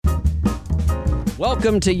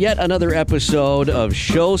Welcome to yet another episode of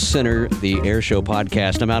Show Center, the Air Show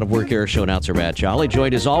podcast. I'm out of work Air Show announcer Matt Jolly,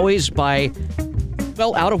 joined as always by,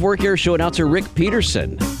 out of work Air Show announcer Rick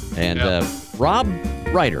Peterson. And Rob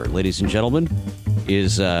Ryder, ladies and gentlemen,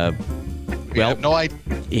 is, we have no idea.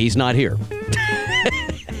 He's not here.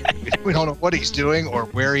 We don't know what he's doing or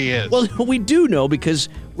where he is. Well, we do know because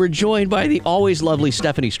we're joined by the always lovely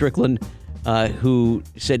Stephanie Strickland, who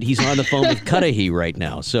said he's on the phone with Cudahy right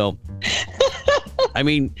now. So, I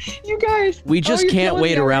mean, you guys, we just can't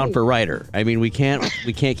wait around for Ryder. I mean, we can't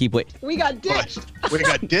keep waiting. We got ditched. We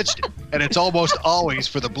got ditched, and it's almost always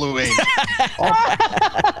for the Blue Angels.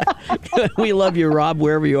 We love you, Rob,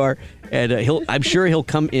 wherever you are. And I'm sure he'll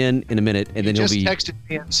come in a minute, and then he'll be. He just texted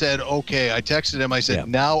me and said, "Okay." I texted him. I said,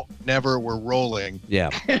 "Now, never. We're rolling." Yeah,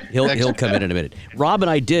 he'll come in a minute. Rob and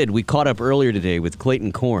I we caught up earlier today with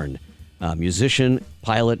Clayton Korn, musician,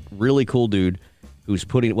 pilot, really cool dude, who's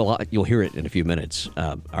putting. Well, you'll hear it in a few minutes.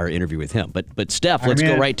 Our interview with him. But Steph, let's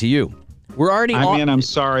go right to you. We're already. I'm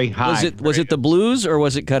sorry. Hi. Was it the Blues or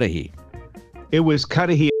was it Cudahy? It was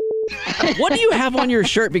Cudahy. What do you have on your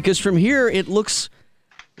shirt? Because from here it looks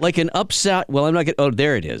like an upside. Well, I'm not going to. Oh,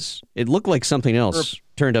 there it is. It looked like something else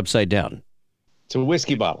turned upside down. It's a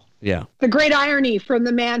whiskey bottle. Yeah. The great irony from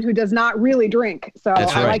the man who does not really drink. So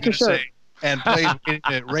That's I right. like your shirt. And plays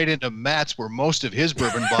right into Matt's, where most of his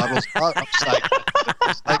bourbon bottles are upside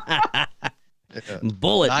down.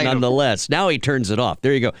 Bullet, nonetheless. Now he turns it off.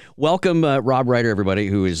 There you go. Welcome, Rob Ryder, everybody,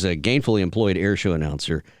 who is a gainfully employed air show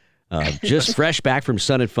announcer. Just fresh back from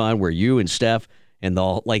Sun and Fun, where you and Steph and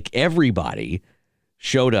everybody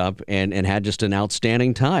showed up and had just an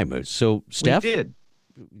outstanding time. So, Steph, we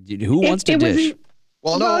did. Who wants to dish? It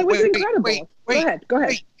was incredible. Wait, go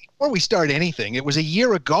ahead. Before we start anything, it was a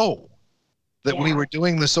year ago that we were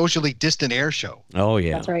doing the socially distant air show. Oh,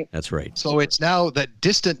 yeah. That's right. That's right. So it's now that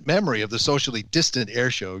distant memory of the socially distant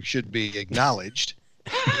air show should be acknowledged.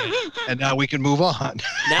 And now we can move on.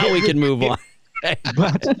 Now we can move on.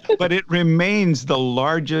 But it remains the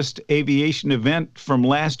largest aviation event from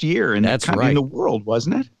last year in the world,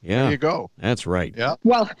 wasn't it? Yeah. There you go. That's right. Yeah.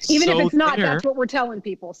 Well, even if it's not, that's what we're telling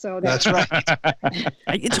people. So that's right.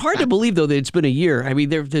 It's hard to believe, though, that it's been a year. I mean,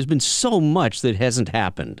 there's been so much that hasn't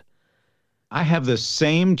happened. I have the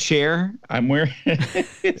same chair I'm wearing.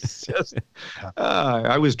 It's just,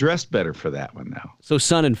 I was dressed better for that one now. So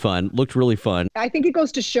Sun and Fun looked really fun. I think it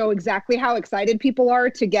goes to show exactly how excited people are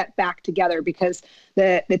to get back together, because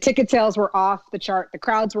the ticket sales were off the chart. The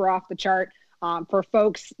crowds were off the chart. For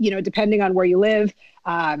folks, depending on where you live,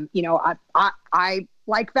 I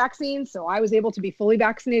like vaccines, so I was able to be fully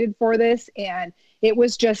vaccinated for this. And it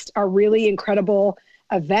was just a really incredible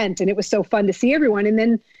event. And it was so fun to see everyone. And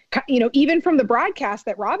then, even from the broadcast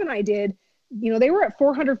that Rob and I did, they were at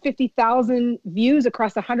 450,000 views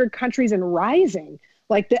across 100 countries and rising.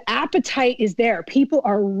 Like, the appetite is there. People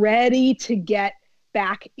are ready to get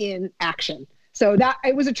back in action. So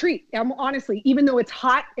it was a treat. Honestly, even though it's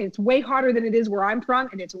hot, it's way hotter than it is where I'm from,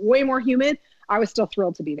 and it's way more humid, I was still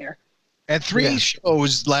thrilled to be there. And three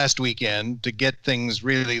shows last weekend to get things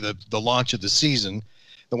really the launch of the season.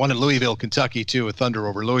 The one in Louisville, Kentucky, too, with Thunder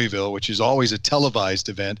over Louisville, which is always a televised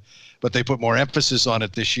event, but they put more emphasis on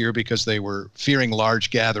it this year because they were fearing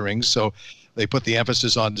large gatherings. So they put the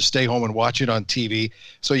emphasis on to stay home and watch it on TV.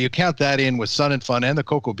 So you count that in with Sun and Fun and the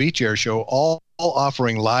Cocoa Beach Air Show, all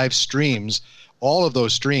offering live streams, all of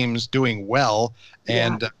those streams doing well.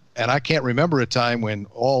 And I can't remember a time when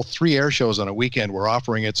all three air shows on a weekend were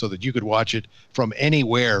offering it so that you could watch it from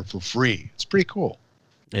anywhere for free. It's pretty cool.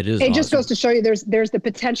 It is. It just goes to show you there's the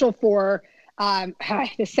potential for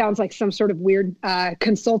this sounds like some sort of weird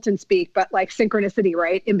consultant speak, but like synchronicity,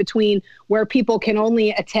 right? In between where people can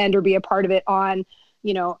only attend or be a part of it on,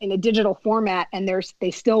 in a digital format, and they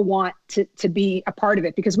still want to be a part of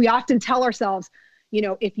it, because we often tell ourselves,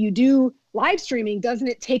 if you do live streaming, doesn't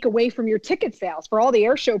it take away from your ticket sales? For all the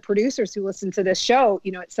air show producers who listen to this show,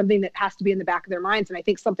 it's something that has to be in the back of their minds. And I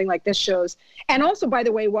think something like this shows, and also, by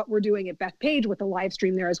the way, what we're doing at Bethpage with the live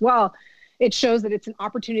stream there as well, it shows that it's an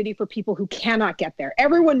opportunity for people who cannot get there.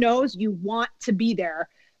 Everyone knows you want to be there,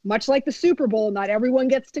 much like the Super Bowl. Not everyone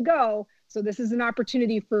gets to go. So this is an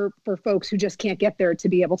opportunity for folks who just can't get there to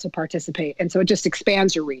be able to participate. And so it just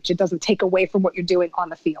expands your reach. It doesn't take away from what you're doing on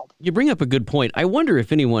the field. You bring up a good point. I wonder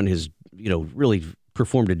if anyone has, really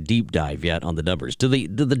performed a deep dive yet on the numbers. Do the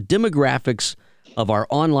demographics of our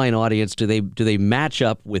online audience, do they match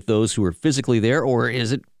up with those who are physically there, or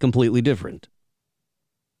is it completely different?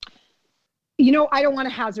 I don't want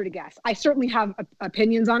to hazard a guess. I certainly have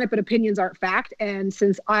opinions on it, but opinions aren't fact. And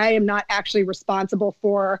since I am not actually responsible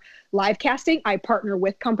for live casting, I partner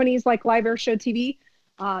with companies like Live Air Show TV.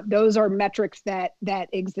 Those are metrics that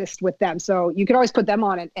exist with them. So you can always put them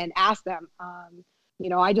on and ask them.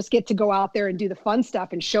 I just get to go out there and do the fun stuff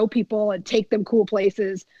and show people and take them cool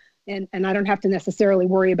places. And I don't have to necessarily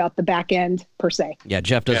worry about the back end per se. Yeah,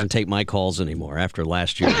 Jeff doesn't take my calls anymore after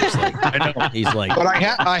last year. He's like, but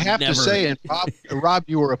I have to say, and Rob,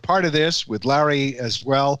 you were a part of this with Larry as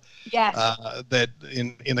well. Yes. That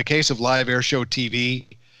in the case of Live Air Show TV,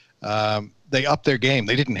 they upped their game.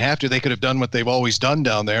 They didn't have to. They could have done what they've always done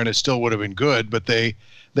down there, and it still would have been good. But they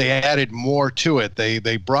added more to it.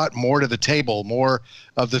 They brought more to the table, more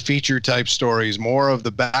of the feature type stories, more of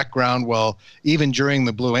the background. Well, even during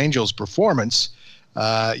the Blue Angels performance,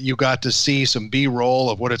 you got to see some B-roll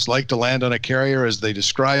of what it's like to land on a carrier as they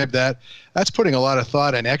described that. That's putting a lot of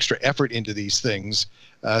thought and extra effort into these things.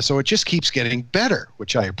 So it just keeps getting better,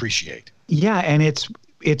 which I appreciate. Yeah, and it's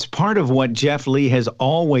part of what Jeff Lee has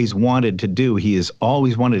always wanted to do. He has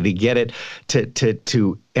always wanted to get it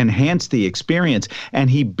to enhance the experience. And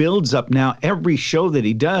he builds up now every show that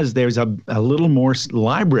he does. There's a little more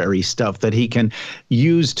library stuff that he can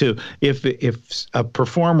use to, if a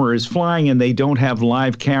performer is flying and they don't have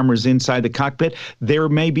live cameras inside the cockpit, there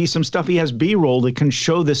may be some stuff he has B-roll that can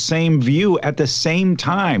show the same view at the same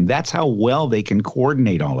time. That's how well they can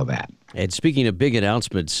coordinate all of that. And speaking of big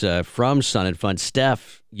announcements from Sun and Fun,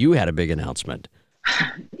 Steph, you had a big announcement.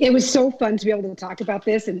 It was so fun to be able to talk about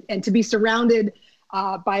this and to be surrounded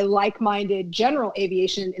by like-minded general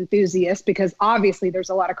aviation enthusiasts, because obviously there's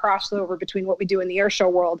a lot of crossover between what we do in the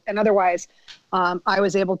airshow world and otherwise. I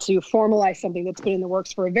was able to formalize something that's been in the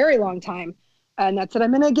works for a very long time, and that's that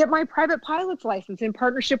I'm going to get my private pilot's license in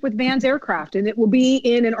partnership with Vans Aircraft, and it will be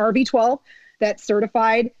in an RV-12 that's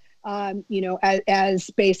certified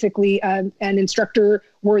as basically an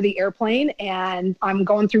instructor-worthy airplane. And I'm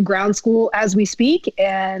going through ground school as we speak,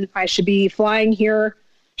 and I should be flying here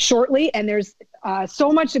shortly. And there's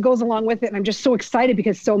so much that goes along with it. And I'm just so excited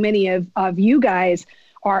because so many of you guys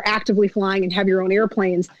are actively flying and have your own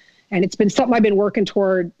airplanes. And it's been something I've been working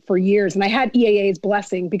toward for years. And I had EAA's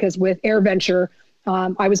blessing because with AirVenture,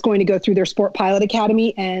 I was going to go through their Sport Pilot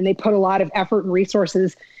Academy, and they put a lot of effort and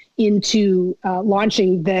resources into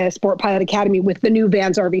launching the Sport Pilot Academy with the new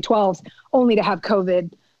Vans RV-12s, only to have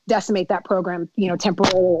COVID decimate that program,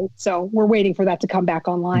 temporarily. So we're waiting for that to come back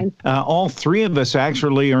online. All three of us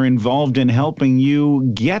actually are involved in helping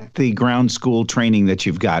you get the ground school training that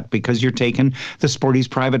you've got because you're taking the Sporty's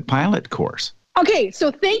private pilot course. Okay,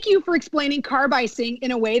 so thank you for explaining carb icing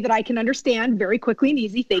in a way that I can understand very quickly and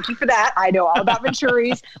easy. Thank you for that. I know all about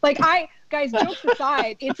Venturis. Guys, jokes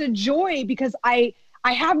aside, it's a joy because I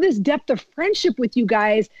have this depth of friendship with you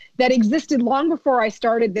guys that existed long before I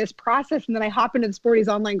started this process. And then I hop into the Sporty's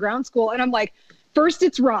online ground school and I'm like, first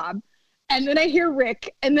it's Rob, and then I hear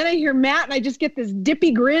Rick, and then I hear Matt, and I just get this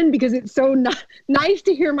dippy grin because it's so nice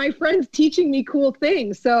to hear my friends teaching me cool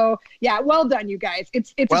things. So yeah, well done, you guys.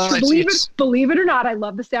 Believe it or not, I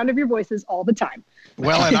love the sound of your voices all the time.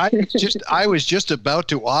 Well, and I was just about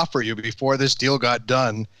to offer you before this deal got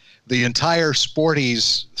done, the entire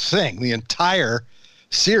Sporty's thing, the entire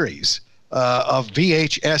series of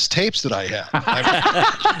VHS tapes that I have.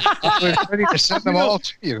 I'm ready to send them all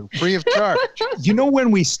to you, free of charge. You know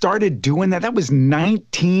when we started doing that? That was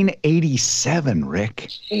 1987, Rick.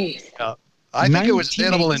 Jeez. I think it was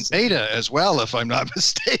available in beta as well, if I'm not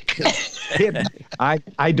mistaken.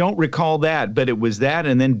 I don't recall that, but it was that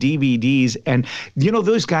and then DVDs. And,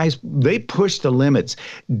 those guys, they pushed the limits.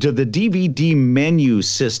 The DVD menu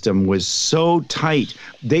system was so tight.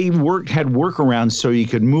 They had workarounds so you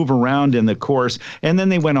could move around in the course. And then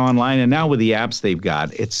they went online. And now with the apps they've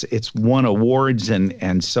got, it's won awards. And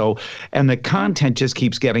the content just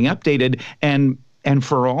keeps getting updated. And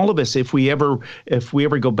for all of us, if we ever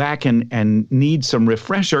go back and need some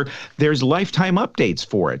refresher, there's lifetime updates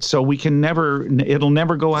for it. So it'll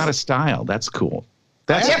never go out of style. That's cool.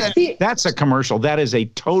 That's a commercial. That is a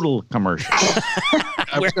total commercial.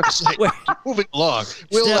 I was going to say, moving along.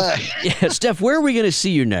 Steph, where are we going to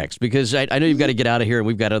see you next? Because I know you've got to get out of here and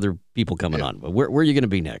we've got other people coming on. But where are you going to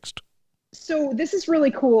be next? So this is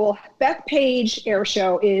really cool. Bethpage Air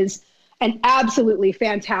Show is an absolutely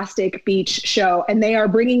fantastic beach show, and they are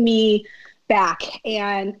bringing me back.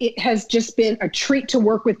 And it has just been a treat to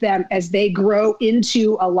work with them as they grow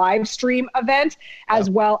into a live stream event,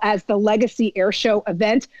 as well as the Legacy Air Show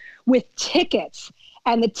event with tickets.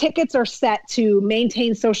 And the tickets are set to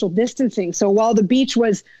maintain social distancing. So while the beach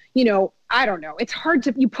was, I don't know, it's hard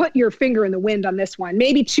you put your finger in the wind on this one,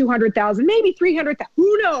 maybe 200,000, maybe 300,000,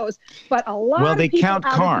 who knows? But a lot of people out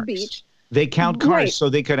at the beach. They count cars, right. So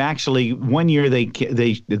they could actually, one year they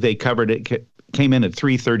covered it, came in at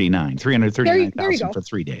 339,000 for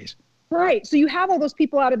 3 days. Right. So you have all those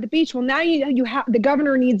people out at the beach. Well, now you have the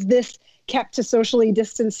governor needs this kept to socially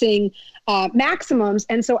distancing maximums.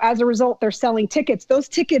 And so as a result, they're selling tickets. Those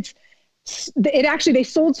tickets, they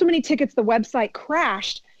sold so many tickets, the website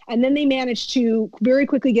crashed. And then they managed to very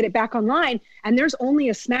quickly get it back online. And there's only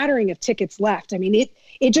a smattering of tickets left. I mean,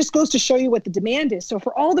 it just goes to show you what the demand is. So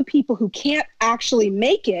for all the people who can't actually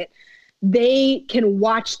make it, they can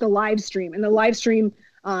watch the live stream. And the live stream,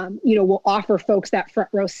 will offer folks that front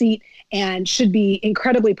row seat and should be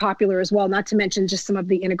incredibly popular as well, not to mention just some of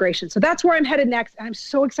the integration. So that's where I'm headed next. I'm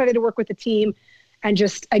so excited to work with the team and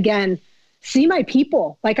just, again, see my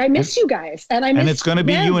people. Like, I miss you guys. And it's going to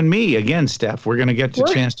be you and me again, Steph. We're going to get the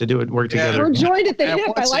chance to work together. We're joined at the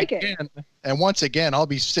hip. I like it. And once again, I'll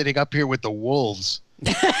be sitting up here with the wolves.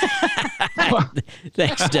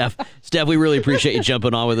 Thanks, Steph. Steph, we really appreciate you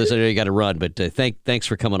jumping on with us. I know you got to run, but thanks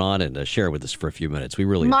for coming on and sharing with us for a few minutes. We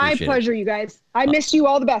really appreciate it. My pleasure, you guys. I miss you.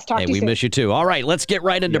 All the best. Talk to you soon. We miss you too. All right, let's get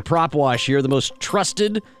right into Prop Wash here, the most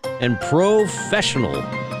trusted and professional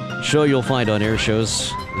show you'll find on air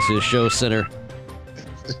shows. This is Show Center.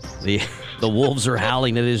 The Wolves are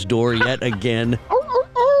howling at his door yet again.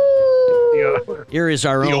 Here is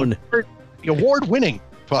our own award-winning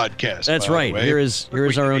podcast. That's right. Here is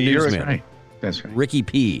our own newsman. That's right. Ricky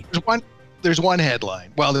P. There's one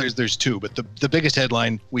headline. Well, there's two, but the biggest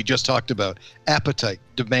headline we just talked about: appetite,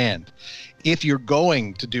 demand. If you're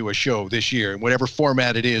going to do a show this year, in whatever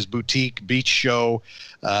format it is, boutique, beach show,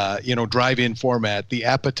 drive-in format, the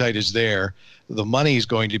appetite is there. The money is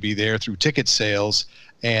going to be there through ticket sales.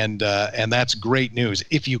 And that's great news.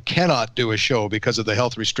 If you cannot do a show because of the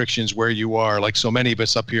health restrictions where you are, like so many of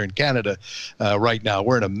us up here in Canada right now,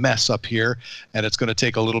 we're in a mess up here, and it's going to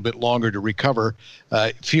take a little bit longer to recover.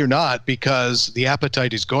 Fear not, because the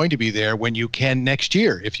appetite is going to be there when you can next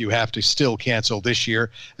year, if you have to still cancel this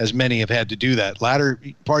year, as many have had to do that. Latter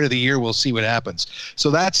part of the year, we'll see what happens.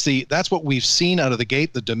 So that's what we've seen out of the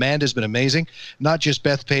gate. The demand has been amazing. Not just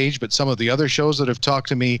Bethpage, but some of the other shows that have talked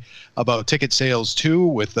to me about ticket sales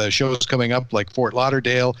too, with shows coming up like Fort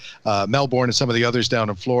Lauderdale, Melbourne, and some of the others down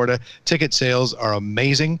in Florida. Ticket sales are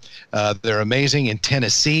amazing. They're amazing in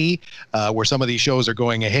Tennessee, where some of these shows are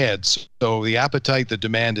going ahead. So the appetite, the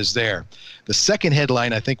demand is there. The second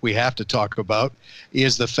headline I think we have to talk about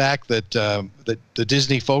is the fact that the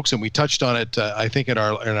Disney folks, and we touched on it, I think in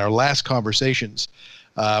our last conversations,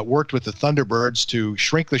 worked with the Thunderbirds to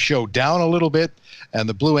shrink the show down a little bit, and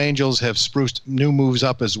the Blue Angels have spruced new moves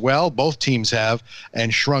up as well. Both teams have,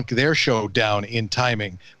 and shrunk their show down in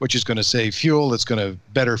timing, which is going to save fuel. It's going to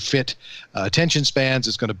better fit attention spans.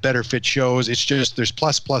 It's going to better fit shows. It's just there's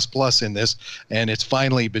plus in this, and it's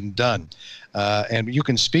finally been done. And you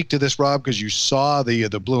can speak to this, Rob, because you saw the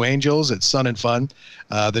Blue Angels at Sun and Fun.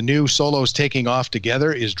 The new solos taking off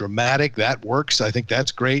together is dramatic. That works. I think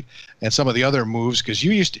that's great. And some of the other moves, because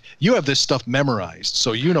you have this stuff memorized,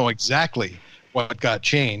 so you know exactly what got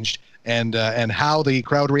changed and how the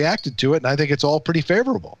crowd reacted to it. And I think it's all pretty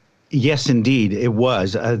favorable. Yes, indeed, it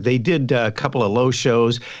was. They did a couple of low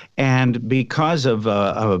shows, and because of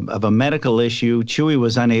a medical issue, Chewie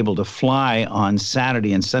was unable to fly on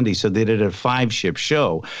Saturday and Sunday, so they did a 5-ship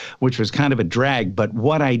show, which was kind of a drag. But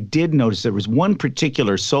what I did notice, there was one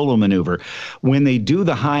particular solo maneuver when they do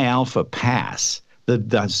the high alpha pass,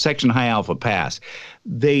 the section high alpha pass.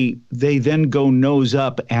 They then go nose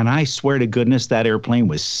up, and I swear to goodness that airplane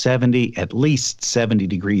was at least 70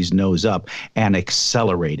 degrees nose up and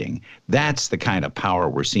accelerating. That's the kind of power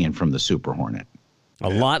we're seeing from the Super Hornet. A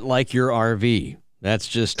lot like your RV. That's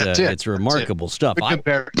just it's remarkable stuff. I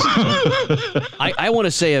want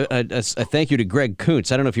to say a thank you to Greg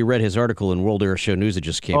Kuntz. I don't know if you read his article in World Air Show News that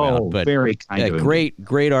just came out, but very kind of him.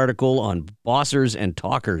 Great article on bossers and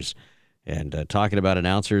talkers. And talking about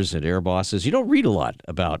announcers and air bosses. You don't read a lot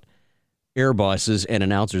about air bosses and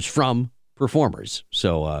announcers from performers.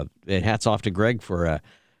 So hats off to Greg for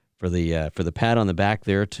the pat on the back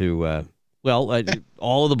there to all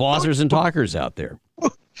of the bossers and talkers out there.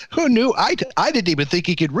 Who knew? I didn't even think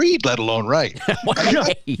he could read, let alone write.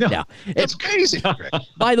 No. It's crazy.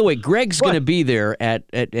 By the way, Greg's going to be there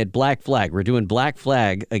at Black Flag. We're doing Black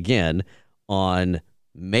Flag again on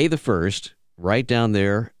May the 1st. Right down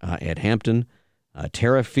there at Hampton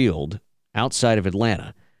Terra Field outside of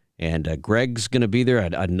Atlanta. And Greg's going to be there.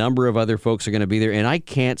 A number of other folks are going to be there. And I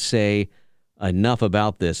can't say enough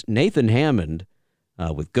about this. Nathan Hammond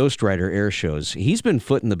with Ghostwriter Air Shows, he's been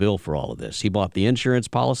footing the bill for all of this. He bought the insurance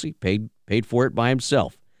policy, paid for it by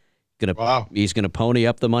himself. He's going to pony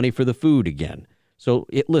up the money for the food again. So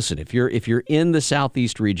listen, if you're in the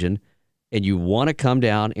Southeast region and you want to come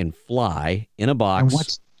down and fly in a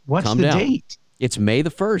box, What's the date? It's May the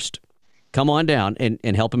 1st. come on down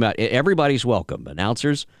and help him out. Everybody's welcome.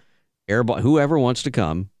 Announcers, whoever wants to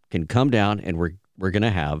come can come down, and we're going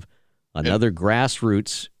to have another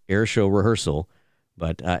grassroots air show rehearsal.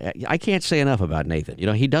 But I can't say enough about Nathan.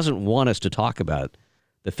 He doesn't want us to talk about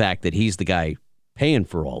the fact that he's the guy paying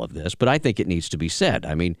for all of this, but I think it needs to be said.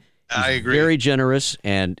 I mean, I agree. Very generous,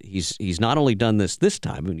 and he's not only done this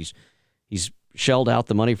time, I mean, he's shelled out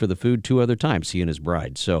the money for the food 2 other times, he and his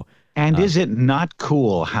bride. So. And is it not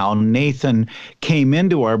cool how Nathan came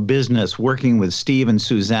into our business working with Steve and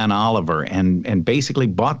Suzanne Oliver and basically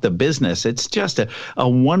bought the business? It's just a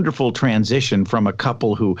wonderful transition from a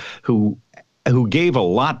couple who gave a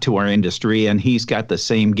lot to our industry, and he's got the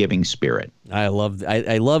same giving spirit. I love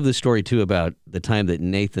the story, too, about the time that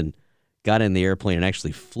Nathan got in the airplane and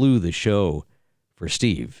actually flew the show for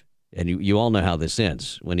Steve. And you all know how this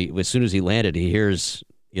ends. As soon as he landed, he hears,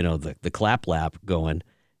 the clap lap going.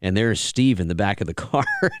 And there's Steve in the back of the car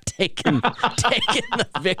taking the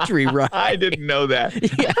victory ride. I didn't know that.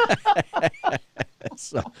 Yeah.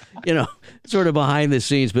 So, sort of behind the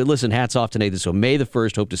scenes. But listen, hats off to Nathan. So May the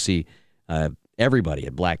 1st, hope to see everybody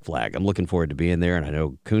at Black Flag. I'm looking forward to being there, and I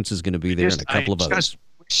know Kuntz is going to be there and a couple of others.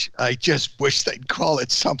 I just wish they'd call it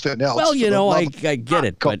something else. Well, I get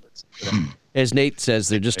it. But as Nate says,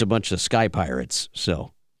 they're just a bunch of sky pirates.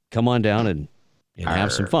 So come on down and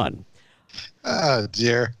have some fun. Oh,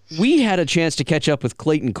 dear. We had a chance to catch up with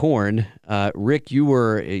Clayton Korn. Rick, you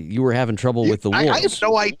were having trouble with the Wolves. I have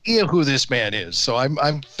no idea who this man is, so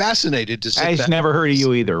I'm fascinated to see. I've never heard of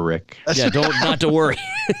you either, Rick. Yeah, not to worry.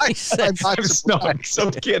 I'm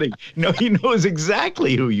kidding. No, he knows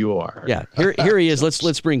exactly who you are. Yeah, here he is.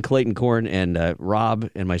 Let's bring Clayton Korn and Rob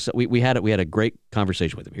and myself. We had a great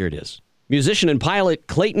conversation with him. Here it is. Musician and pilot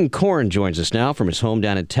Clayton Korn joins us now from his home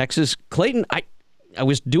down in Texas. Clayton, I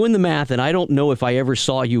was doing the math, and I don't know if I ever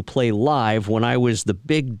saw you play live when I was the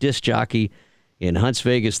big disc jockey in Hunts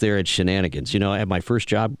Vegas there at Shenanigans. At my first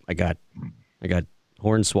job, I got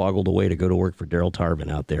hornswoggled away to go to work for Daryl Tarvin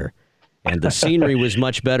out there, and the scenery was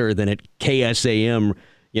much better than at KSAM,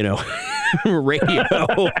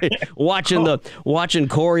 radio, watching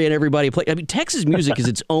Corey and everybody play. I mean, Texas music is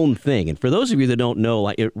its own thing, and for those of you that don't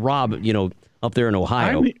know, Rob, up there in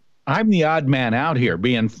Ohio. I'm the odd man out here,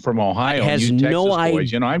 being from Ohio. Has you Texas no idea.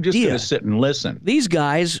 Boys, I'm just going to sit and listen. These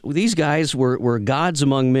guys were gods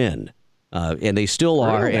among men, and they still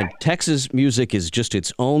are. Really? And Texas music is just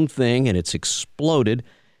its own thing, and it's exploded.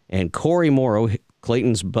 And Corey Morrow,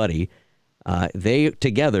 Clayton's buddy, they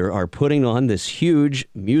together are putting on this huge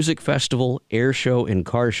music festival, air show, and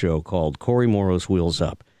car show called Corey Morrow's Wheels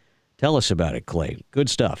Up. Tell us about it, Clay. Good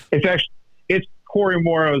stuff. It's Corey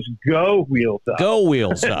Morrow's Go Wheels Up. Go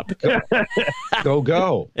Wheels Up.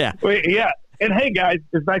 Go. Yeah. Yeah. And hey, guys,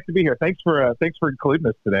 it's nice to be here. Thanks for including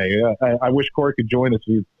us today. I wish Corey could join us.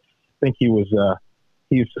 I think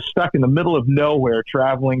he's stuck in the middle of nowhere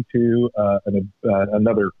traveling to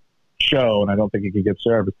another show, and I don't think he can get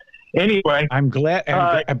service. Anyway, I'm glad,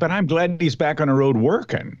 but I'm glad he's back on the road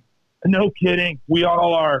working. No kidding. We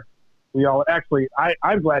all are. Actually,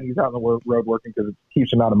 I'm glad he's out on the road working because it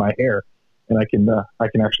keeps him out of my hair. And I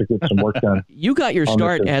can actually get some work done. You got your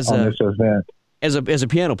start this event as a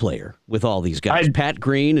piano player with all these guys, Pat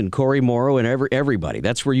Green and Corey Morrow and everybody.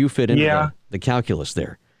 That's where you fit into the calculus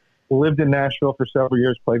there. Lived in Nashville for several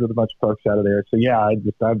years, played with a bunch of folks out of there. So yeah, I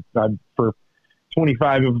for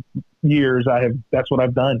 25 years that's what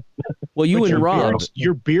I've done. Well, you and Rob,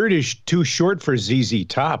 your beard is too short for ZZ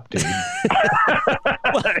Top, dude.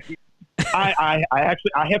 I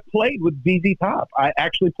have played with ZZ Top. I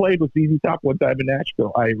actually played with ZZ Top one time in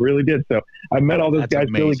Nashville. I really did. So I met all those guys,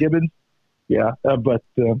 amazing. Billy Gibbons. Yeah,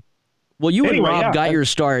 well, you and Rob got your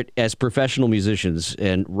start as professional musicians,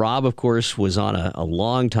 and Rob, of course, was on a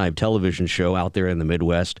long-time television show out there in the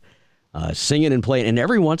Midwest, singing and playing. And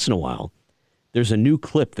every once in a while, there's a new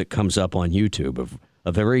clip that comes up on YouTube of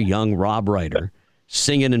a very young Rob Ryder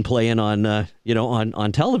singing and playing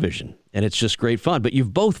on television. And it's just great fun. But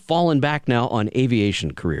you've both fallen back now on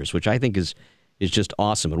aviation careers, which I think is just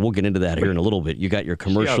awesome. And we'll get into that here in a little bit. You got your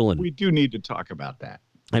commercial. Yeah, and we do need to talk about that.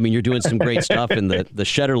 I mean, you're doing some great stuff, and the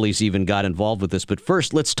Shetterleys even got involved with this. But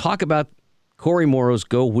first, let's talk about Corey Morrow's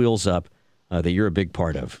Go Wheels Up that you're a big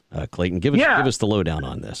part of. Clayton, give us the lowdown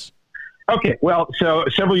on this. Okay, well, so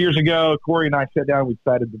several years ago, Corey and I sat down. We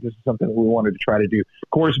decided that this is something that we wanted to try to do.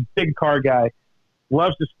 Corey's a big car guy.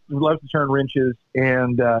 Loves to turn wrenches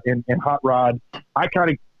and hot rod. I kind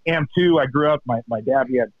of am too. I grew up. My dad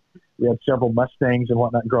we had several Mustangs and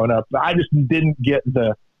whatnot growing up. But I just didn't get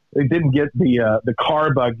the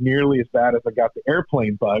car bug nearly as bad as I got the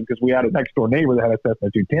airplane bug because we had a next door neighbor that had a Cessna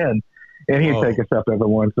 210, and he'd take us up every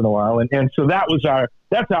once in a while. And so that's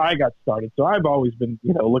how I got started. So I've always been,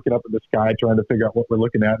 looking up at the sky, trying to figure out what we're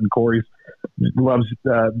looking at. And Corey loves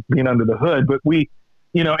being under the hood, but we,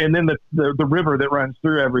 and then the river that runs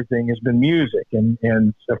through everything has been music.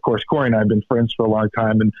 And of course, Corey and I have been friends for a long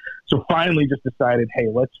time. And so finally just decided, hey,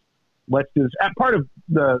 let's do this. Part of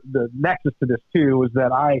the nexus to this too was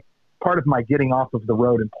that part of my getting off of the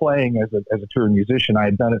road and playing as a touring musician, I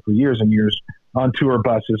had done it for years and years on tour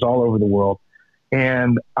buses all over the world.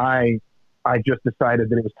 And I just decided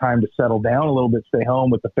that it was time to settle down a little bit, stay home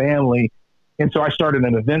with the family. And so I started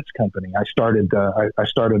an events company. I started,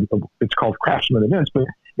 it's called Craftsman Events. But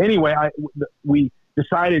anyway, we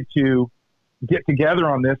decided to get together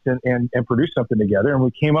on this and produce something together. And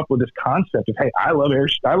we came up with this concept of, hey, I love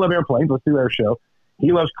airplanes. Let's do air show.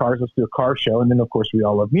 He loves cars. Let's do a car show. And then, of course, we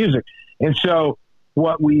all love music. And so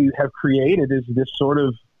what we have created is this sort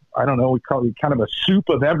of, I don't know, we call it kind of a soup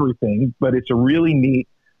of everything, but it's a really neat,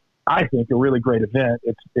 I think, a really great event.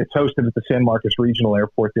 It's hosted at the San Marcos Regional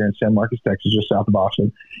Airport there in San Marcos, Texas, just south of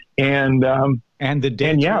Austin. And the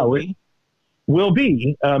date will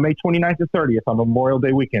be May 29th to 30th on Memorial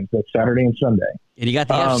Day weekend. So it's Saturday and Sunday. And you got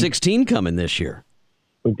the F-16 coming this year.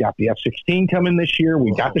 We've got the F-16 coming this year.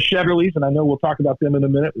 We've got the Chevroleys, and I know we'll talk about them in a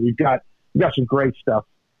minute. We've got some great stuff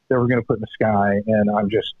that we're going to put in the sky, and I'm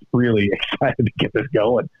just really excited to get this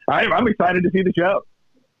going. I'm excited to see the show.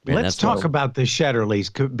 Man, let's talk about the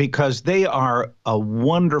Chevroleys, because they are a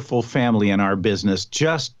wonderful family in our business,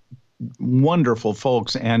 just wonderful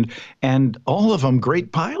folks, and all of them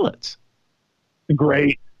great pilots.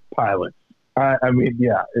 Great pilots. I mean,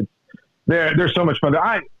 yeah, they're so much fun.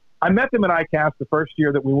 I met them at ICAST the first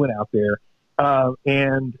year that we went out there,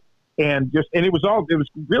 and it was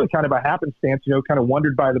really kind of a happenstance, kind of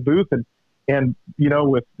wandered by the booth and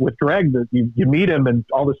with Greg, that you meet him and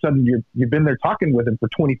all of a sudden you've been there talking with him for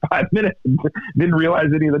 25 minutes and didn't realize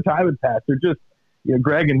any of the time had passed. They're just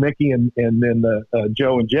Greg and Mickey and then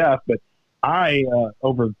Joe and Jeff. But I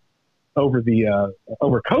over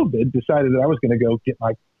COVID decided that I was going to go get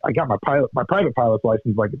my private pilot's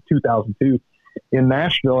license like in 2002 in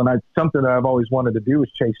Nashville, and something that I've always wanted to do was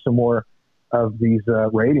chase some more of these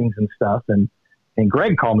ratings and stuff. And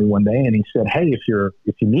Greg called me one day and he said, "Hey, if you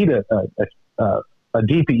need a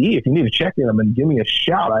DPE, if you need to check in them, and give me a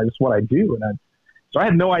shout. That's what I do." So I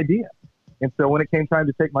had no idea. And so when it came time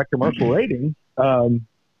to take my commercial rating,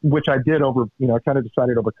 which I did I kind of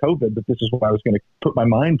decided over COVID, but this is what I was going to put my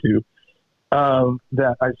mind to. So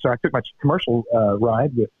I took my commercial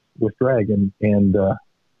ride with Greg, and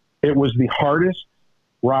it was the hardest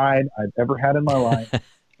ride I've ever had in my life.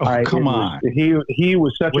 Come on. He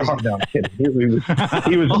was such a hard. No, I'm kidding.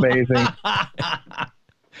 He was amazing.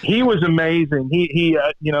 He was amazing. He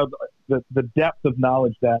the depth of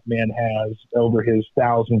knowledge that man has over his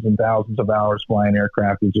thousands and thousands of hours flying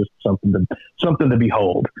aircraft is just something to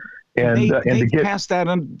behold. And they passed that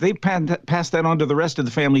on. They passed that on to the rest of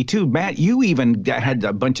the family too. Matt, you even had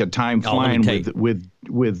a bunch of time flying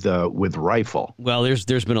with rifle. Well, there's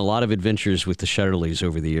been a lot of adventures with the Chevroleys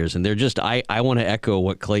over the years, and they're just. I want to echo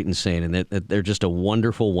what Clayton's saying, and that they're just a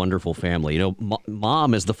wonderful, wonderful family.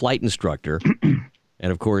 Mom is the flight instructor,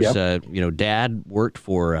 and of course, yep. Dad worked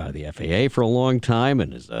for the FAA for a long time,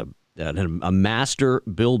 and is a master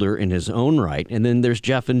builder in his own right. And then there's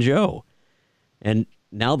Jeff and Joe, and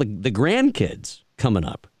now the grandkids coming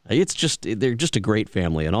up. They're just a great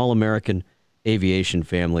family, an all-American aviation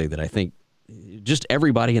family that I think just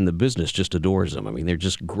everybody in the business just adores them. I mean, they're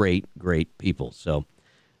just great, great people. So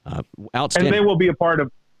outstanding. And they'll be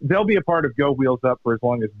a part of Go Wheels Up for as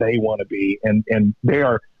long as they want to be. And they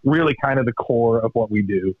are really kind of the core of what we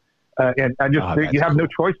do. And I just, you have no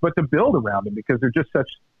choice but to build around them because they're just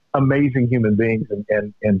such amazing human beings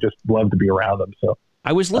and just love to be around them. So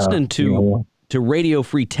I was listening to Radio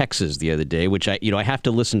Free Texas the other day, which I have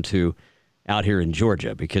to listen to out here in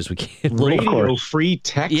Georgia because we can't. Radio Free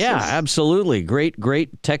Texas. Yeah, absolutely.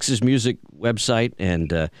 Great Texas music website.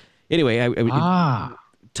 And anyway,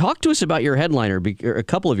 talk to us about your headliner, a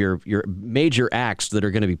couple of your major acts that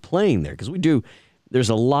are going to be playing there, because there's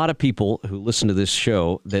a lot of people who listen to this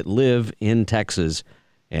show that live in Texas,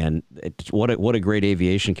 and what a great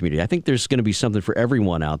aviation community. I think there's going to be something for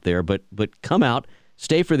everyone out there, but come out,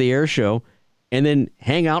 stay for the air show, and then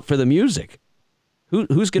hang out for the music.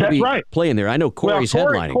 Who's going to be playing there? I know Corey's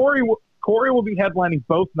headlining. Corey will be headlining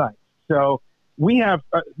both nights. So we have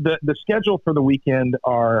the schedule for the weekend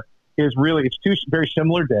is two very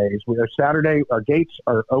similar days. We are Saturday. Our gates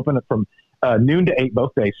are open from noon to 8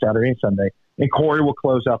 both days, Saturday and Sunday. And Corey will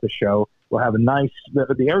close out the show. We'll have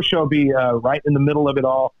the air show will be right in the middle of it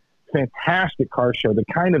all. Fantastic car show. The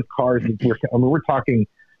kind of cars that we're talking,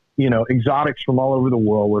 exotics from all over the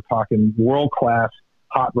world. We're talking world-class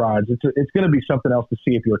hot rods. It's going to be something else to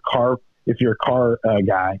see if you're a car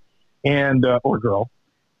guy and or girl.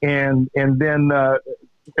 And then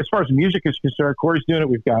as far as music is concerned, Corey's doing it.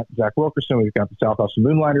 We've got Zach Wilkerson. We've got the South Austin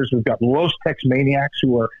Moonlighters. We've got Los Tex Maniacs,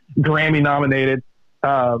 who are Grammy nominated,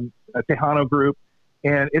 a Tejano group,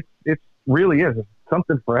 and it really is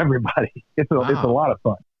something for everybody. It's a lot of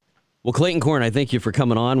fun. Well, Clayton Corn, I thank you for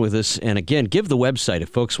coming on with us. And again, give the website if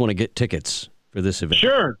folks want to get tickets for this event.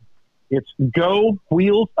 Sure. It's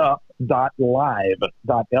gowheelsup.live,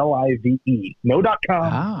 L-I-V-E. No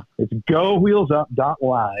 .com. It's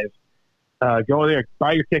gowheelsup.live. Go there,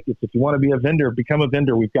 buy your tickets. If you want to be a vendor, become a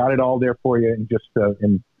vendor. We've got it all there for you. And just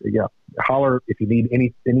holler if you need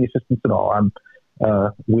any assistance at all.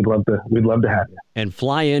 We'd love to have you. And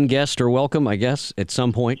fly-in guests are welcome, I guess, at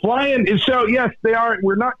some point. Fly-in. So yes, they are.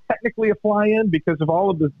 We're not technically a fly-in because of all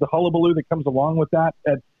of the hullabaloo that comes along with that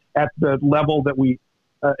at the level that we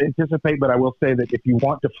anticipate. But I will say that if you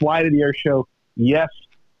want to fly to the air show, yes,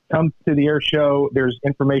 come to the air show. There's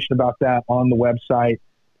information about that on the website.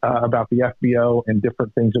 About the FBO and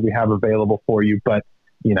different things that we have available for you. But,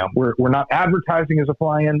 we're not advertising as a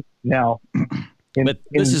fly-in now. But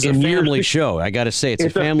this is a family show. I got to say, it's a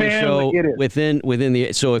family show within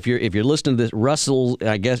the. So if you're listening to this, Russell,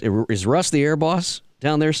 I guess, is Russ the air boss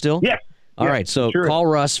down there still? Yes. All right. So call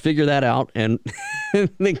Russ, figure that out, and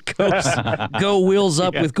then go wheels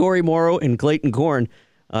up with Corey Morrow and Clayton Corn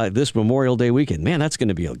this Memorial Day weekend. Man, that's going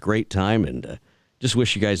to be a great time, and just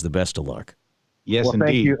wish you guys the best of luck. Yes, well,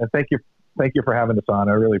 indeed. Thank you for having us on.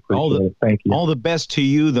 I really appreciate it. Thank you. All the best to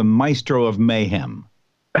you, the maestro of mayhem.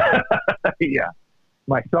 Yeah,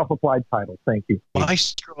 my self-applied title. Thank you.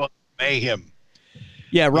 Maestro of mayhem.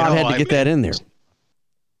 Yeah, Rob had to get that in there.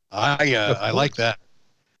 I like that.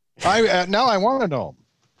 Now I want to know him.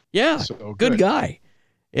 Yeah, so good guy.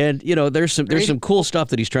 And there's some cool stuff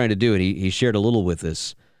that he's trying to do, and he shared a little with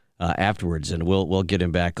us afterwards, and we'll get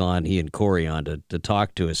him back on, he and Corey on to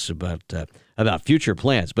talk to us about future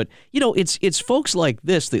plans. But it's folks like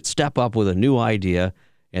this that step up with a new idea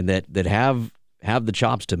and that have the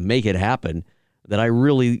chops to make it happen that I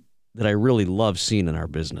really love seeing in our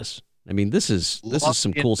business. I mean, this is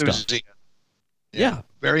some cool stuff. Yeah,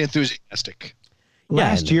 very enthusiastic.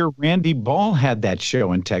 Last year, Randy Ball had that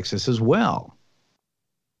show in Texas as well.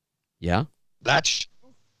 Yeah, that show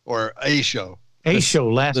or a show. A show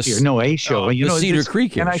last year. No, a show. The Cedar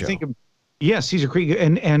Creek show. I think, yes, Cedar Creek.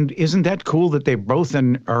 And isn't that cool that they both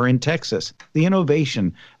are in Texas? The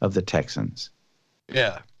innovation of the Texans.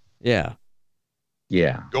 Yeah. Yeah.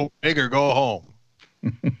 Yeah. Go big or go home.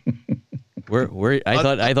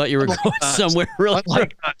 I thought you were going somewhere real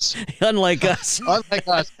unlike us. Unlike us. Unlike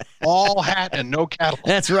us. All hat and no cattle.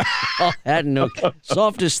 That's right. All hat and no cattle.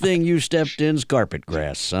 Softest thing you stepped in's carpet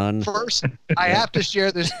grass, son. First, I have to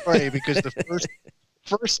share this story because the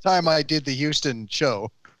first time I did the Houston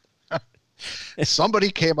show, somebody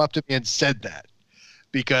came up to me and said that.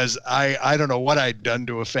 Because I don't know what I'd done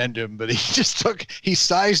to offend him, but he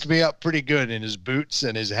sized me up pretty good in his boots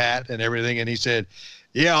and his hat and everything, and he said,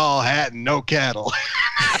 "Yeah, all hat and no cattle."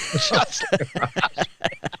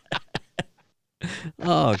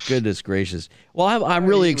 Oh, goodness gracious. Well, I'm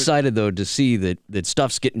really excited, though, to see that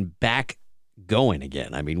stuff's getting back going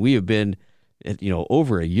again. I mean, we have been,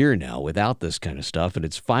 over a year now without this kind of stuff, and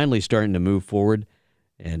it's finally starting to move forward.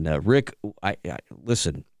 And Rick, I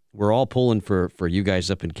listen, we're all pulling for you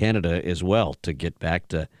guys up in Canada as well to get back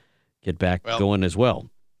going as well.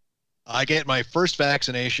 I get my first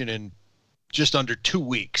vaccination in just under 2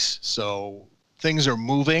 weeks. So things are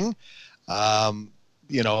moving.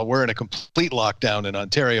 We're in a complete lockdown in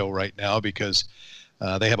Ontario right now because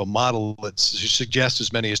they have a model that suggests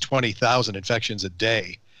as many as 20,000 infections a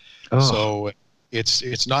day. Oh. So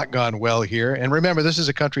it's not gone well here. And remember, this is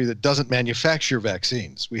a country that doesn't manufacture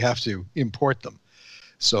vaccines. We have to import them.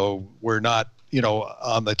 So we're not,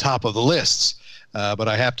 on the top of the lists. But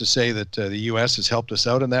I have to say that the U.S. has helped us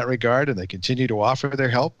out in that regard, and they continue to offer their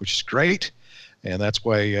help, which is great. And that's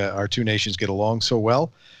why our two nations get along so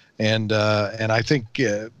well. And I think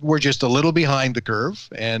we're just a little behind the curve,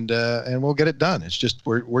 and we'll get it done. It's just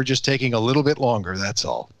we're just taking a little bit longer. That's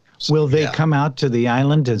all. So, will they come out to the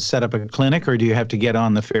island and set up a clinic, or do you have to get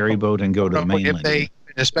on the ferry boat and go to the mainland?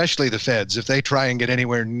 Especially the feds, if they try and get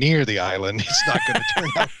anywhere near the island, it's not going to turn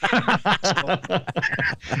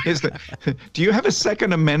out. Do you have a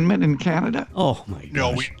Second Amendment in Canada? Oh my gosh.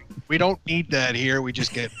 No, we don't need that here. We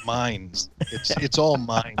just get mines. It's all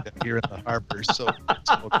mined here in the harbor, so it's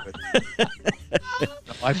all good.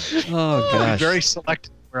 I'm gosh. very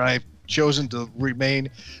selective where I chosen to remain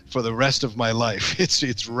for the rest of my life.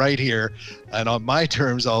 It's right here, and on my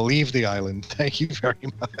terms, I'll leave the island. Thank you very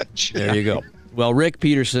much. There you go. Well, Rick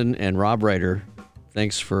Peterson and Rob Ryder,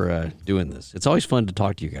 thanks for doing this. It's always fun to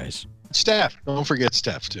talk to you guys. Steph, don't forget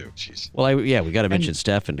Steph too. Jeez. Well, we got to mention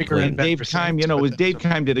Steph and Clinton. Dave Keim, Dave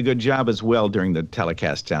Keim did a good job as well during the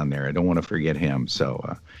telecast down there. I don't want to forget him.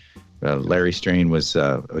 So Larry Strain was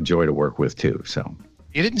a joy to work with too. So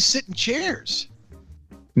you didn't sit in chairs.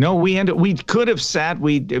 No, we could have sat.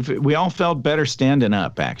 We all felt better standing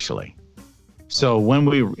up actually. So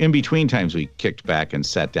when in between times, we kicked back and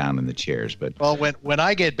sat down in the chairs. But when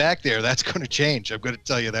I get back there, that's going to change. I'm going to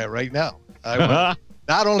tell you that right now.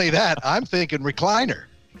 Not only that, I'm thinking recliner.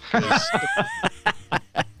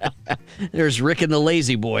 There's Rick and the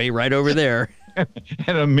Lazy Boy right over there.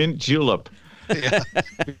 And a mint julep. Yeah.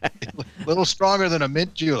 A little stronger than a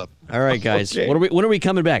mint julep. All right, guys. Okay. When are we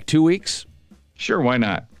coming back? 2 weeks? Sure, why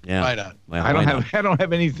not? Yeah. Why not? Well, I don't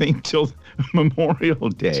have anything till Memorial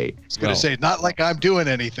Day. I was going to say, not like I'm doing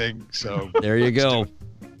anything. So there you go.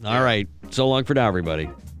 All right. So long for now, everybody.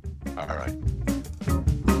 All right.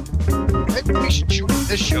 Maybe we should shoot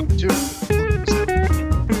this show too.